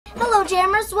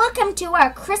Jammers, welcome to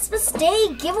our Christmas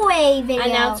Day giveaway video.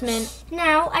 Announcement.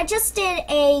 Now, I just did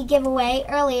a giveaway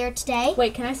earlier today.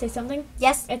 Wait, can I say something?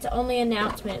 Yes. It's only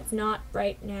announcement. It's not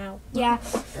right now. Yeah.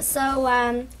 So,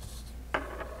 I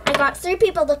got 3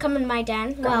 people to come in my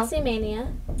den. Grassy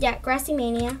Mania. Yeah, Grassy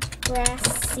Mania.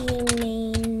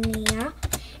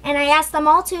 And I asked them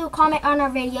all to comment on our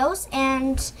videos,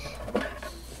 and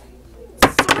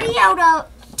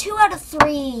 2 out of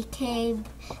 3 came.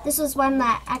 This was one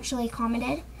that actually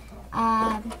commented.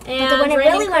 But the one I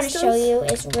really want to show you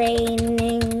is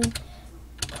Raining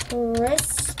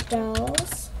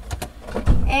Crystals.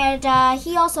 And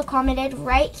he also commented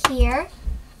right here.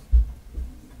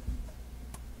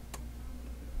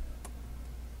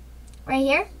 Right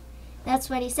here. That's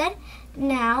what he said.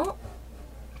 Now,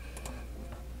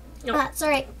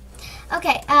 sorry.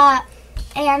 Okay,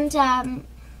 and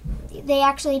they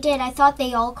actually did. I thought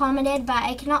they all commented, but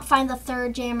I cannot find the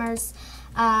third Jammer's,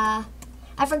 I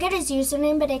forget his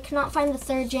username, but I cannot find the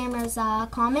third Jammer's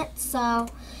comment. So,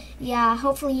 yeah,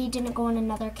 hopefully he didn't go on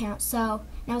another account. So,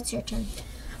 now it's your turn.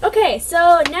 Okay,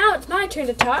 so now it's my turn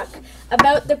to talk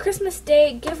about the Christmas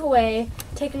Day giveaway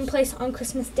taking place on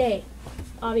Christmas Day,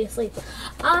 obviously.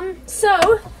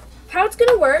 So, how it's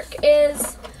going to work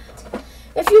is,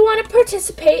 if you want to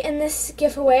participate in this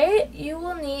giveaway, you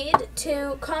will need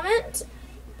to comment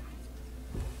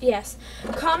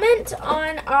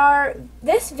on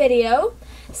this video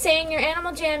saying your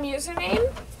Animaljam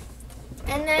username,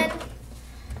 and then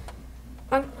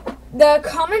the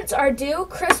comments are due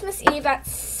Christmas Eve at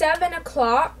 7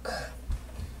 o'clock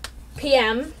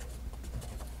p.m.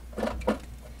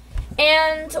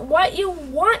 And what you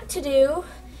want to do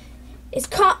is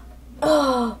comment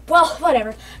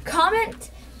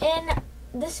in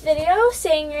this video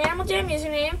saying your Animaljam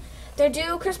username. They're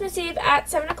due Christmas Eve at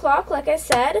 7 o'clock, like I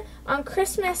said, on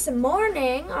Christmas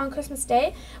morning, on Christmas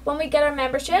Day, when we get our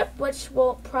membership, which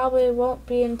probably won't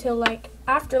be until like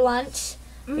after lunch,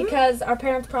 because our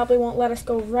parents probably won't let us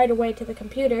go right away to the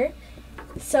computer.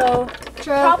 So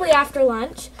probably after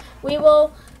lunch, we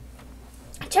will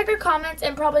check our comments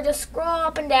and probably just scroll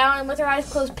up and down and with our eyes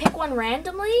closed pick one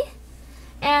randomly.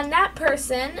 And that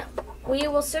person, we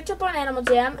will search up on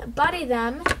Animaljam, buddy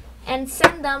them, and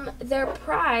send them their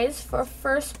prize for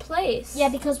first place. Yeah,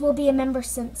 because we'll be a member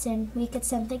soon. We could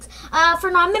send things. For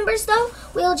non-members, though,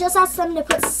 we'll just ask them to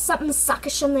put something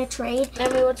suckish in their trade.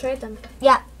 And we will trade them.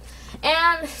 Yeah.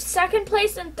 And second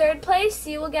place and third place,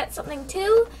 you will get something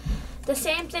too. The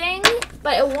same thing,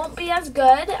 but it won't be as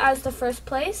good as the first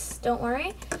place. Don't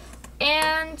worry.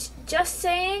 And just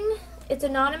saying, it's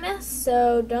anonymous,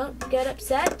 so don't get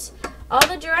upset. All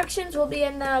the directions will be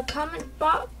in the comment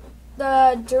box.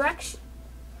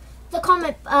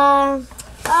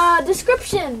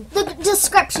 Description. The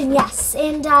description, yes.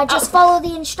 And just follow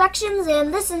the instructions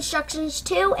and this instructions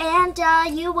too, and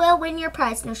you will win your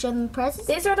prize. Now show them the prizes.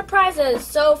 These are the prizes.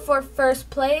 So for first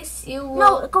place, you will...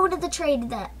 No, go to the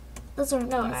trade. Those are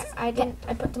no, I didn't.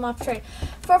 I put them off trade.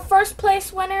 For first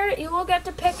place winner, you will get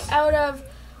to pick out of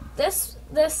this,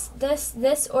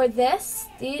 or this.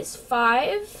 These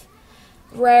 5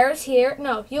 rares here.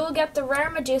 No, you will get the rare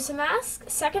Medusa mask.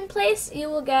 Second place, you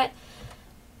will get,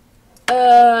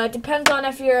 depends on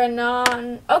if you're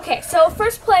a okay, so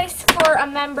first place for a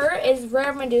member is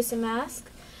rare Medusa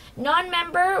mask.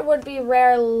 Non-member would be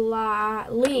rare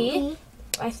Lee.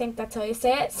 I think that's how you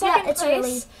say it. Second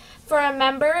place for a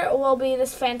member will be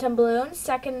this phantom balloon.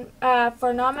 Second,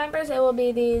 for non-members, it will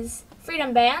be these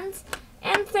freedom bands.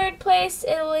 And third place,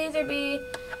 it will either be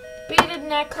beaded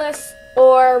necklace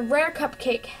or rare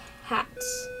cupcake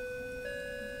hats.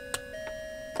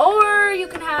 Or you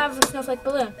can have a snowflake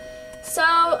balloon. So,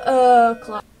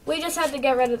 clock. We just had to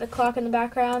get rid of the clock in the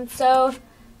background. So,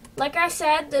 like I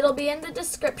said, it'll be in the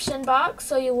description box,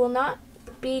 so you will not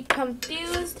be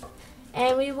confused.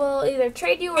 And we will either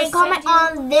trade you or and comment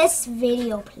on this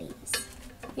video, please.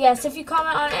 Yes, if you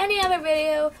comment on any other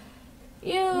video,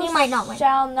 you might not win.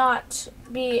 Shall not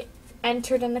be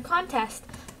entered in the contest.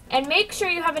 And make sure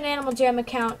you have an Animaljam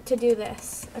account to do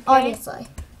this. Okay? Obviously.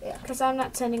 Yeah. Because I'm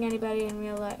not sending anybody in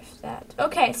real life that.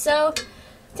 Okay, so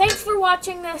thanks for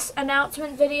watching this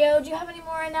announcement video. Do you have any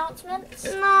more announcements?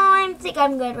 No, I think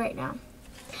I'm good right now.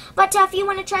 But if you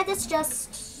want to try this,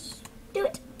 just do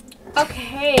it.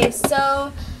 Okay,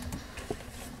 so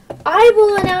I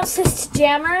will announce this to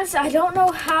Jammers. I don't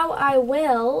know how I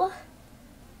will,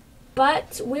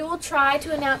 but we will try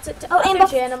to announce it to other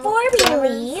Jammers. Before we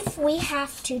leave, we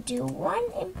have to do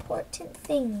one important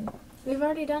thing. We've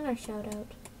already done our shout-out.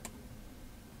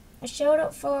 A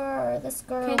shout-out for this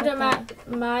girl. Kingdom at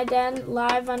my den,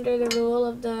 live under the rule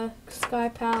of the Sky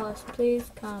Palace.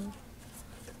 Please come.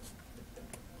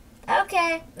 Okay.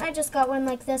 okay. I just got one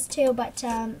like this too, but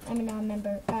I'm a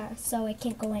non-member, so I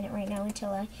can't go in it right now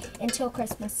until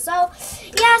Christmas. So,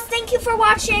 yes, thank you for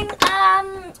watching.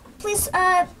 Please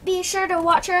be sure to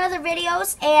watch our other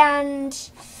videos, and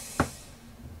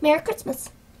Merry Christmas.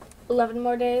 11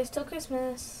 more days till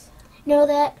Christmas. Know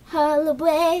that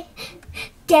holiday,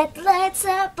 get lights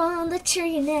up on the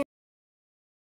tree now.